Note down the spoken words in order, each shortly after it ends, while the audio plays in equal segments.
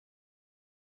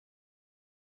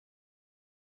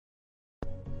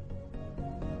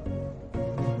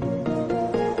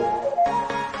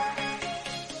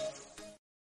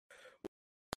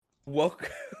Welcome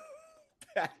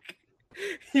back.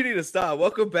 You need to stop.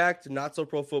 Welcome back to Not So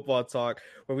Pro Football Talk,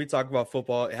 where we talk about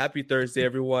football. Happy Thursday,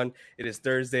 everyone. It is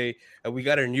Thursday, and we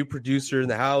got a new producer in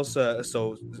the house.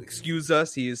 So excuse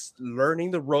us. He is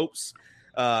learning the ropes.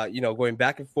 Going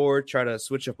back and forth, try to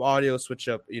switch up audio, switch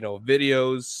up,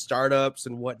 videos, startups,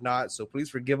 and whatnot. So please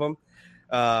forgive him.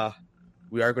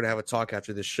 We are going to have a talk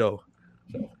after this show.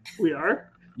 So we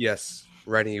are. Yes,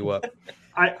 writing you up.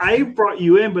 I brought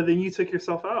you in, but then you took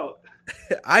yourself out.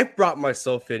 I brought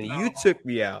myself in. No. You took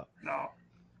me out. No.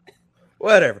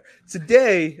 Whatever.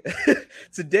 Today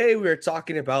we are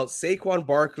talking about Saquon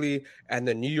Barkley and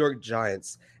the New York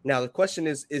Giants. Now, the question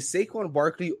is Saquon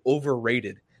Barkley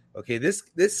overrated? Okay, this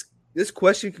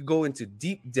question could go into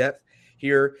deep depth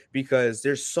here because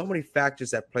there's so many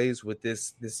factors that plays with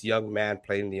this young man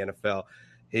playing in the NFL.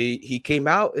 He came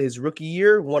out his rookie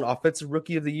year, won Offensive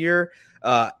Rookie of the Year,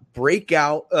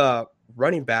 breakout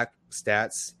running back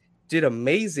stats, did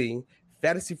amazing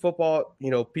fantasy football.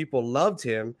 People loved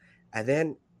him. And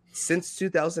then since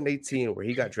 2018, where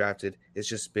he got drafted, it's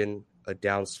just been a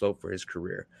down slope for his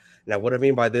career. Now, what I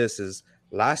mean by this is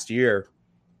last year,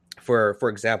 for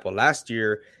example,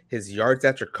 his yards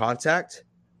after contact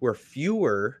were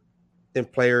fewer than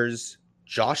players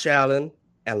Josh Allen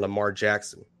and Lamar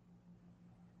Jackson.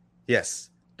 Yes,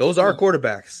 those are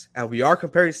quarterbacks, and we are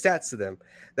comparing stats to them.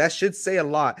 That should say a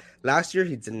lot. Last year,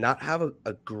 he did not have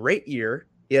a great year.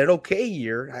 He had an okay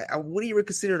year. I wouldn't even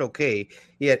consider it okay.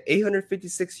 He had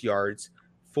 856 yards,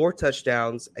 4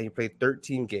 touchdowns, and he played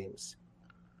 13 games.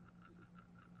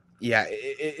 Yeah,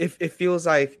 it feels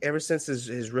like ever since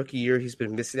his rookie year, he's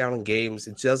been missing out on games.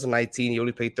 In 2019, he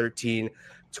only played 13.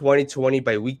 2020,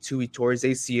 by week 2, he tore his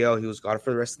ACL. He was gone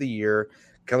for the rest of the year.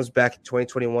 Comes back in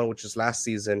 2021, which is last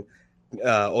season,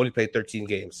 only played 13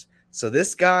 games. So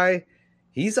this guy,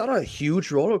 he's on a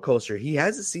huge roller coaster. He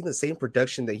hasn't seen the same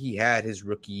production that he had his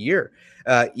rookie year.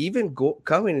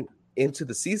 Coming into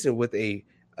the season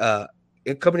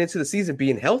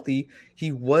being healthy,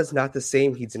 he was not the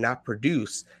same. He did not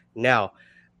produce. Now,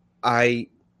 I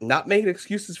not making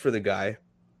excuses for the guy,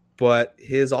 but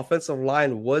his offensive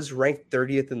line was ranked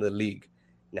 30th in the league.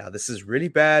 Now, this is really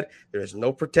bad. There is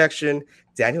no protection.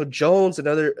 Daniel Jones,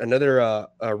 another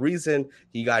reason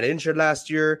he got injured last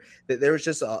year. There was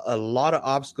just a lot of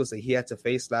obstacles that he had to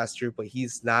face last year, but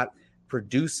he's not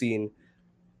producing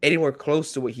anywhere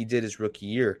close to what he did his rookie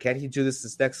year. Can he do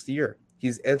this next year?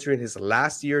 He's entering his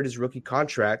last year in his rookie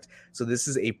contract, so this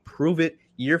is a prove-it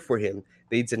year for him.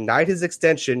 They denied his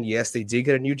extension. Yes, they did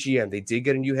get a new GM. They did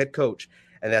get a new head coach,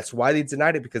 and that's why they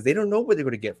denied it, because they don't know what they're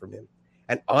going to get from him.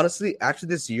 And honestly, after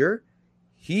this year,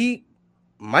 he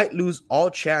might lose all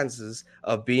chances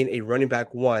of being a running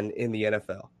back 1 in the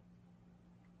NFL.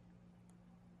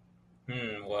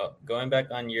 Well, going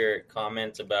back on your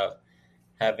comments about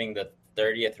having the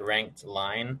 30th ranked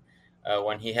line,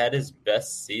 when he had his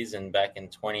best season back in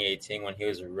 2018 when he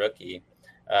was a rookie,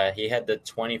 he had the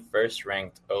 21st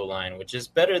ranked O-line, which is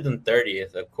better than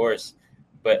 30th, of course.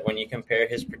 But when you compare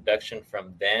his production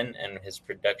from then and his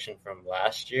production from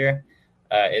last year,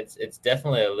 it's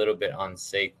definitely a little bit on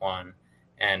Saquon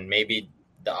and maybe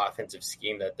the offensive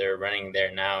scheme that they're running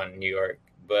there now in New York.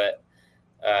 But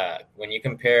when you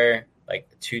compare like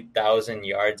 2,000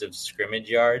 yards of scrimmage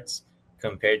yards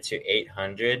compared to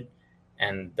 800,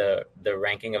 and the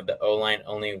ranking of the O-line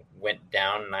only went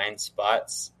down 9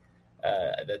 spots,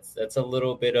 that's a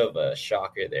little bit of a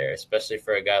shocker there, especially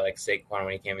for a guy like Saquon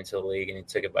when he came into the league and he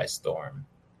took it by storm.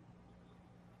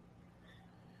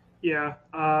 Yeah,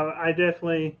 I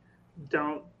definitely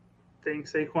don't think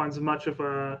Saquon's much of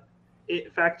a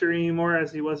it factor anymore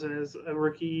as he was in his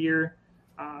rookie year.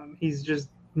 He's just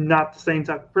not the same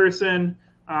type of person.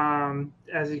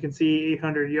 As you can see,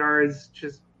 800 yards,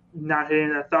 just not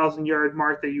hitting that 1,000-yard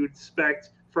mark that you would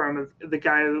expect from the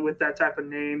guy with that type of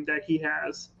name that he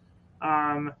has.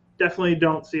 Definitely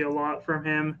don't see a lot from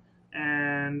him,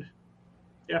 and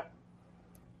yeah.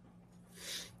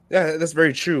 Yeah, that's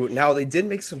very true. Now, they did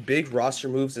make some big roster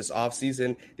moves this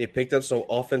offseason. They picked up some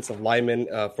offensive linemen.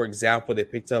 For example, they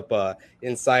picked up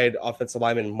inside offensive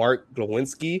lineman Mark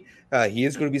Glowinski. He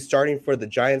is going to be starting for the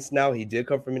Giants now. He did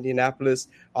come from Indianapolis.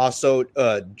 Also,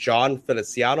 John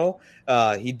Feliciano.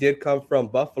 He did come from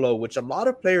Buffalo, which a lot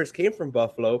of players came from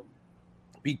Buffalo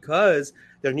because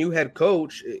their new head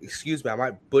coach, excuse me, I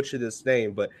might butcher this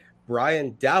name, but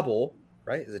Brian Dabble,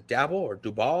 right? Is it Dabble or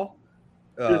Dubal?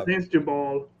 His name's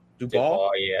Dubal. Dubal,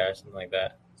 yeah, something like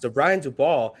that. So Brian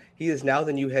Dubal, he is now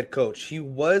the new head coach. He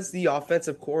was the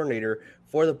offensive coordinator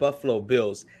for the Buffalo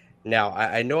Bills. Now,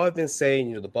 I know I've been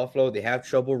saying, the Buffalo, they have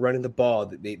trouble running the ball.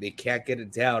 They can't get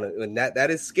it down, and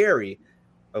that is scary,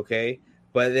 okay?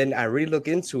 But then I really look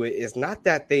into it. It's not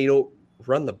that they don't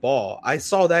run the ball. I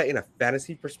saw that in a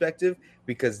fantasy perspective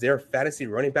because their fantasy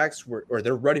running backs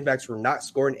their running backs were not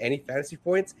scoring any fantasy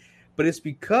points. But it's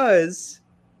because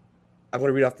I'm going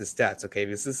to read off the stats, okay?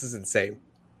 Because this is insane.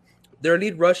 Their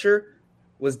lead rusher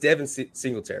was Devin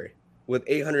Singletary with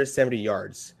 870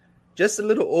 yards, just a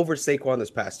little over Saquon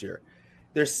this past year.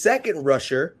 Their second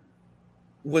rusher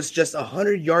was just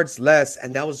 100 yards less,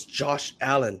 and that was Josh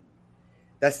Allen.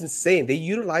 That's insane. They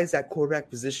utilize that quarterback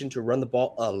position to run the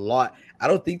ball a lot. I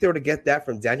don't think they were to get that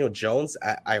from Daniel Jones.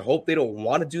 I hope they don't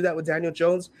want to do that with Daniel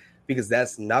Jones because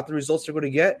that's not the results they're going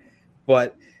to get.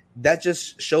 But that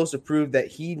just shows to prove that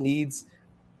he needs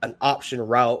an option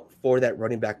route for that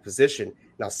running back position.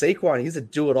 Now, Saquon, he's a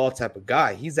do-it-all type of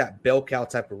guy. He's that bell cow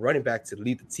type of running back to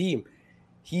lead the team.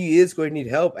 He is going to need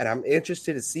help, and I'm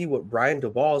interested to see what Brian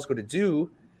Duvall is going to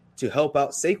do to help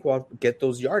out Saquon get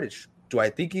those yardage. Do I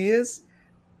think he is?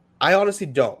 I honestly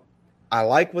don't. I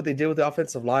like what they did with the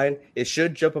offensive line. It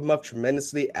should jump them up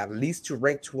tremendously, at least to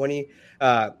rank 20.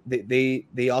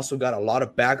 They also got a lot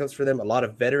of backups for them, a lot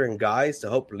of veteran guys to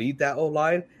help lead that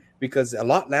O-line because a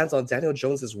lot lands on Daniel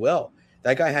Jones as well.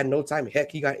 That guy had no time.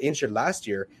 Heck, he got injured last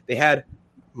year. They had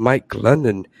Mike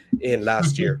London in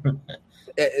last year.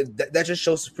 That just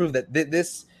shows to prove that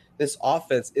this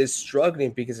offense is struggling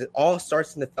because it all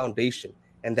starts in the foundation,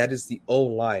 and that is the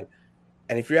O-line.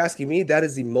 And if you're asking me, that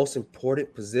is the most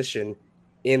important position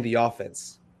in the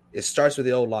offense. It starts with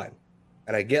the O-line.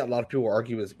 And I get a lot of people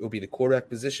argue it will be the quarterback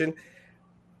position,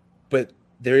 but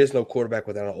there is no quarterback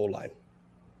without an O-line.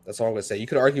 That's all I'm going to say. You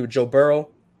could argue with Joe Burrow,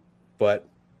 but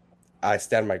I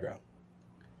stand my ground.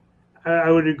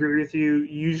 I would agree with you.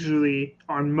 Usually,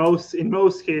 in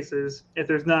most cases, if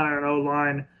there's not an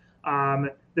O-line,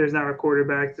 there's not a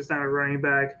quarterback, there's not a running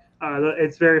back.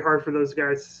 It's very hard for those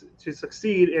guys to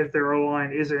succeed if their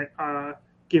O-line isn't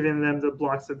giving them the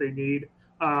blocks that they need.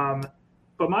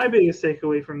 But my biggest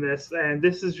takeaway from this, and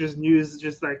this is just news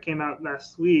that came out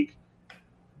last week,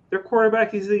 their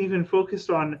quarterback isn't even focused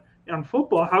on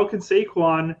football. How can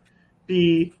Saquon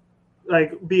be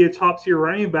a top tier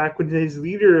running back when his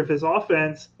leader of his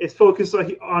offense is focused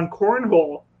on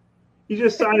cornhole? He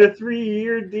just signed a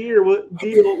 3-year deal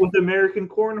with American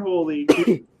Cornhole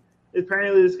League.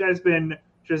 Apparently, this guy's been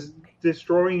just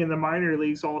destroying in the minor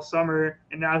leagues all summer,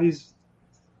 and now he's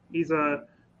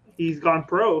gone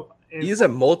pro. He's a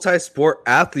multi-sport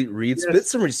athlete, Reed. Yes. Spit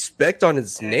some respect on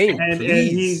his name,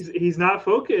 please. And he's not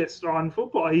focused on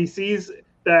football. He sees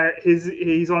that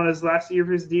he's on his last year of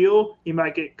his deal. He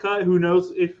might get cut. Who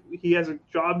knows if he has a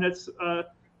job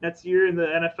next year in the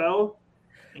NFL?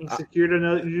 He secured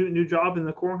a new job in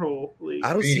the cornhole league.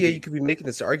 I don't see how you could be making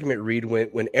this argument, Reed,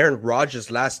 when Aaron Rodgers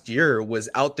last year was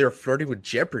out there flirting with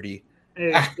Jeopardy.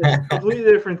 It's a completely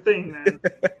different thing, man.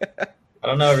 I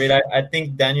don't know, Reed. I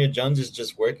think Daniel Jones is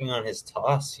just working on his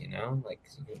toss,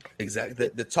 Exactly.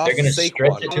 The toss. They're going to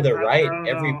stretch it to the right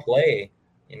every play,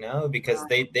 because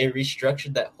they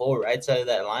restructured that whole right side of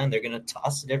that line. They're going to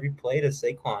toss it every play to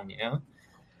Saquon,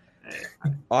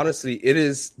 Honestly, it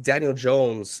is Daniel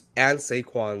Jones and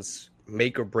Saquon's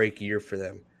make or break year for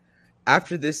them.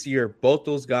 After this year, both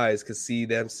those guys could see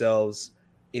themselves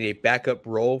in a backup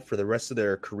role for the rest of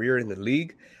their career in the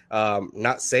league.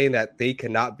 Not saying that they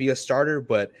cannot be a starter,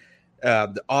 but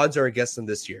the odds are against them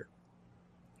this year.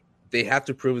 They have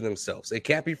to prove themselves. They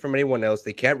can't be from anyone else.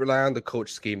 They can't rely on the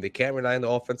coach scheme. They can't rely on the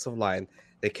offensive line.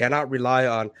 They cannot rely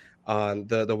on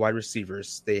the wide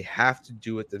receivers. They have to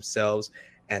do it themselves,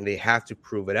 and they have to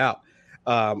prove it out.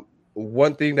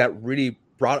 One thing that really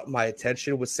brought up my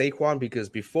attention was Saquon, because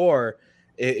before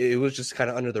it was just kind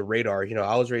of under the radar.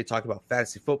 I was ready to talk about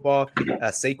fantasy football.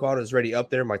 Saquon was already up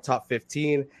there in my top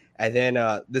 15. And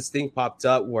then this thing popped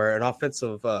up where an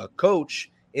offensive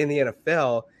coach in the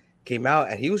NFL came out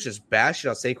and he was just bashing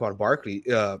on Saquon Barkley.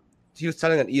 He was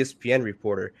telling an ESPN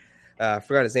reporter, I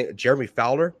forgot his name, Jeremy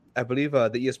Fowler, I believe, the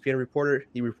ESPN reporter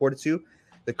he reported to.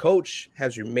 The coach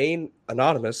has remained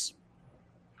anonymous.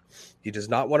 He does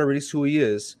not want to release who he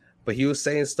is, but he was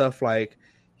saying stuff like,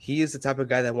 he is the type of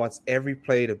guy that wants every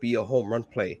play to be a home run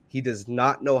play. He does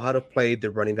not know how to play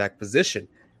the running back position.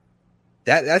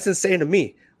 That's insane to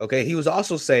me. Okay. He was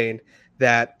also saying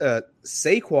that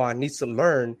Saquon needs to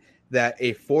learn that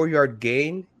a 4-yard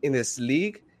gain in this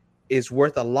league is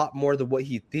worth a lot more than what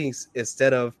he thinks,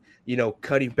 instead of,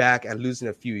 cutting back and losing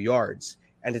a few yards.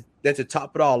 And then to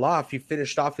top it all off, he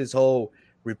finished off his whole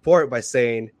report by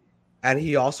saying, and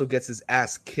he also gets his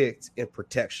ass kicked in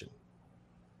protection.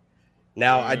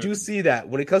 Now, I do see that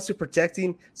when it comes to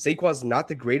protecting, Saquon's not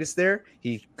the greatest there.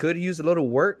 He could use a little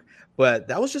work, but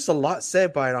that was just a lot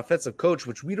said by an offensive coach,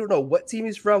 which we don't know what team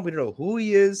he's from. We don't know who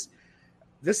he is.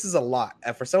 this is a lot.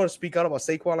 And for someone to speak out about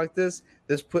Saquon like this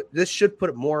should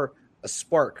put a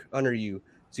spark under you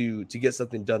to get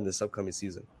something done this upcoming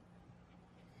season.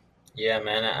 Yeah,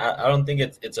 man. I don't think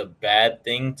it's a bad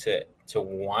thing to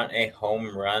want a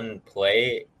home run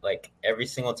play like every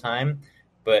single time,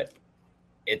 but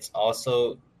it's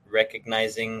also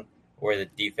recognizing where the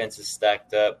defense is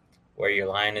stacked up, where your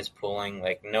line is pulling,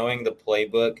 like knowing the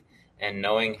playbook and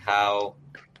knowing how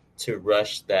to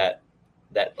rush that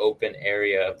open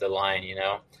area of the line.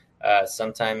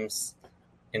 Sometimes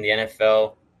in the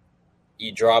NFL,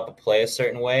 you draw up a play a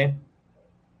certain way,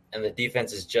 and the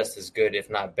defense is just as good, if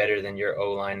not better, than your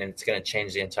O-line, and it's going to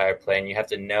change the entire play. And you have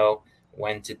to know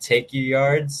when to take your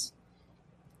yards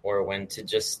or when to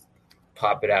just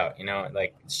pop it out.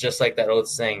 Like it's just like that old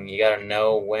saying: you got to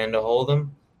know when to hold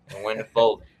them and when to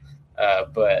fold.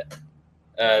 But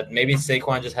maybe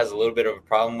Saquon just has a little bit of a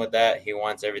problem with that. He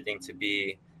wants everything to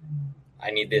be, I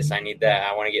need this, I need that,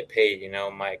 I want to get paid.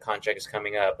 My contract is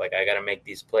coming up. Like I got to make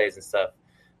these plays and stuff.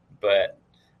 But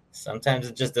sometimes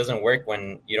it just doesn't work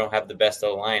when you don't have the best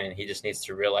O-line, and he just needs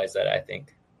to realize that, I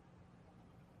think.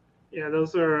 Yeah,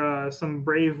 those are some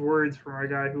brave words from our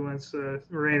guy who wants to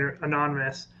remain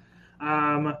anonymous.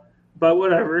 But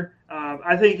whatever.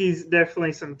 I think he's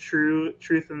definitely some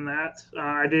truth in that.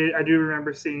 I do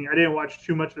remember seeing. I didn't watch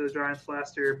too much of the Giants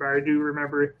last year, but I do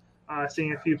remember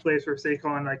seeing a few plays where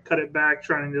Saquon like cut it back,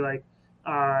 trying to like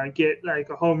get like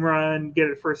a home run, get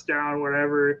it first down,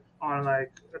 whatever, on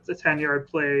like a 10-yard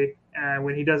play, and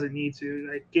when he doesn't need to,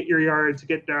 like get your yards,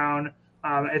 get down.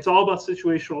 It's all about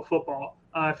situational football.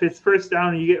 If it's first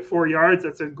down and you get 4 yards,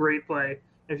 that's a great play.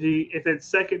 If it's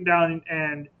second down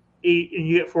and 8 and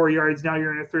you get 4 yards, now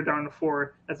you're in a third down and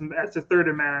 4. That's a third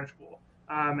and manageable.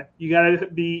 You gotta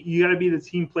be the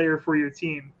team player for your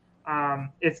team.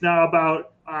 It's not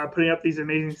about putting up these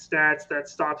amazing stats that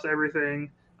stops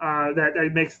everything. That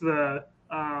makes the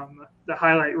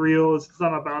highlight reels. It's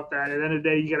not about that. At the end of the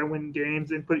day, you got to win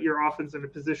games and put your offense in a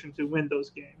position to win those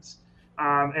games.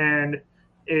 And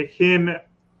him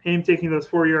taking those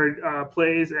 4-yard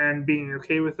plays and being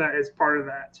okay with that is part of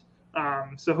that.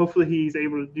 So hopefully he's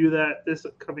able to do that this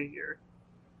upcoming year.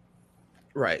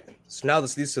 Right. So now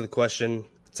this leads to the question,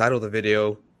 the title of the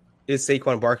video: is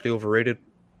Saquon Barkley overrated?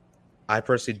 I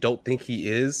personally don't think he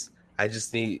is. I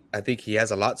think he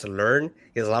has a lot to learn.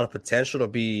 He has a lot of potential to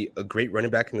be a great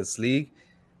running back in this league.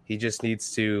 He just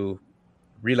needs to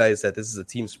realize that this is a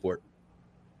team sport.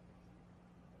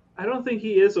 I don't think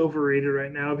he is overrated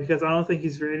right now because I don't think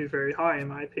he's rated very high, in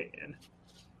my opinion.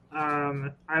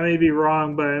 I may be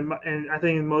wrong, but I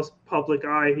think in most public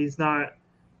eye, he's not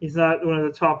one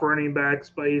of the top running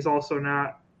backs, but he's also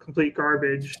not complete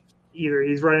garbage either.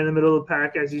 He's right in the middle of the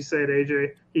pack, as you said,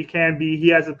 AJ. He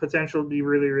has the potential to be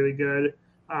really, really good,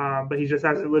 but he just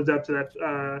hasn't lived up to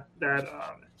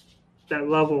that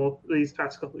level these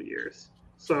past couple of years.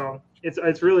 So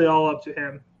it's really all up to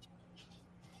him.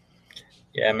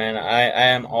 Yeah, man, I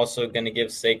am also going to give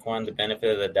Saquon the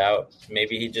benefit of the doubt.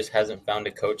 Maybe he just hasn't found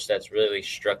a coach that's really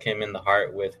struck him in the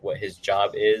heart with what his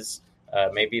job is.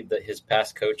 Maybe his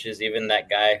past coaches, even that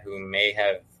guy who may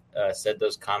have said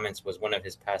those comments was one of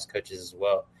his past coaches as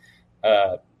well.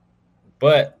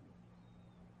 But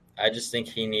I just think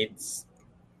he needs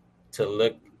to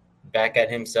look back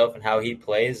at himself and how he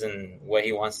plays and what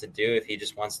he wants to do, if he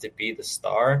just wants to be the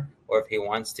star or if he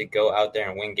wants to go out there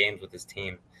and win games with his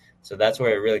team. So that's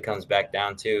where it really comes back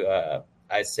down to.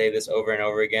 I say this over and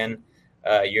over again.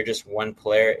 You're just one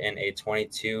player in a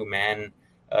 22-man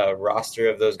roster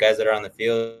of those guys that are on the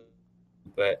field.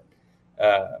 But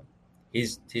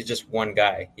he's just one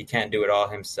guy. He can't do it all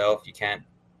himself. You can't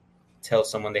tell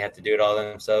someone they have to do it all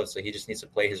themselves. So he just needs to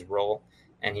play his role,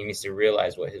 and he needs to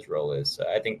realize what his role is. So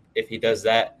I think if he does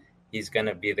that, he's going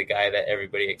to be the guy that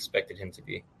everybody expected him to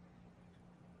be.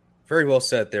 Very well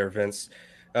said there, Vince.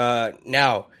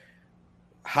 Now,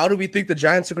 how do we think the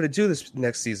Giants are going to do this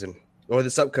next season or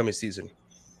this upcoming season?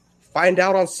 Find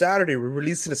out on Saturday. We're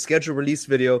releasing a schedule release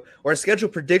video or a schedule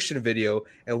prediction video,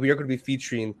 and we are going to be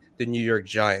featuring the New York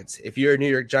Giants. If you're a New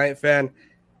York Giant fan,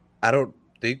 I don't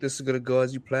think this is going to go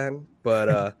as you plan,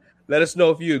 but let us know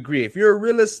if you agree. If you're a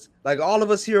realist, like all of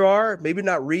us here are, maybe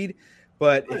not Reed,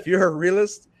 but if you're a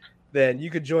realist, then you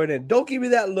could join in. Don't give me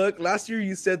that look. Last year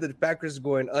you said that the Packers are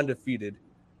going undefeated.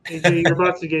 AJ, you're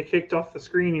about to get kicked off the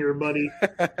screen here, buddy.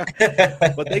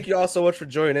 But thank you all so much for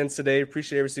joining in today.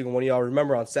 Appreciate every single one of y'all.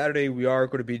 Remember, on Saturday, we are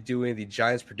going to be doing the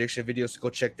Giants prediction video, so go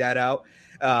check that out.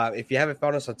 If you haven't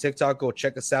found us on TikTok, go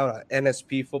check us out on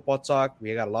NSP Football Talk.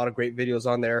 We got a lot of great videos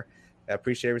on there. I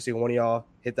appreciate every single one of y'all.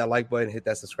 Hit that like button, hit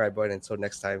that subscribe button. Until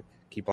next time,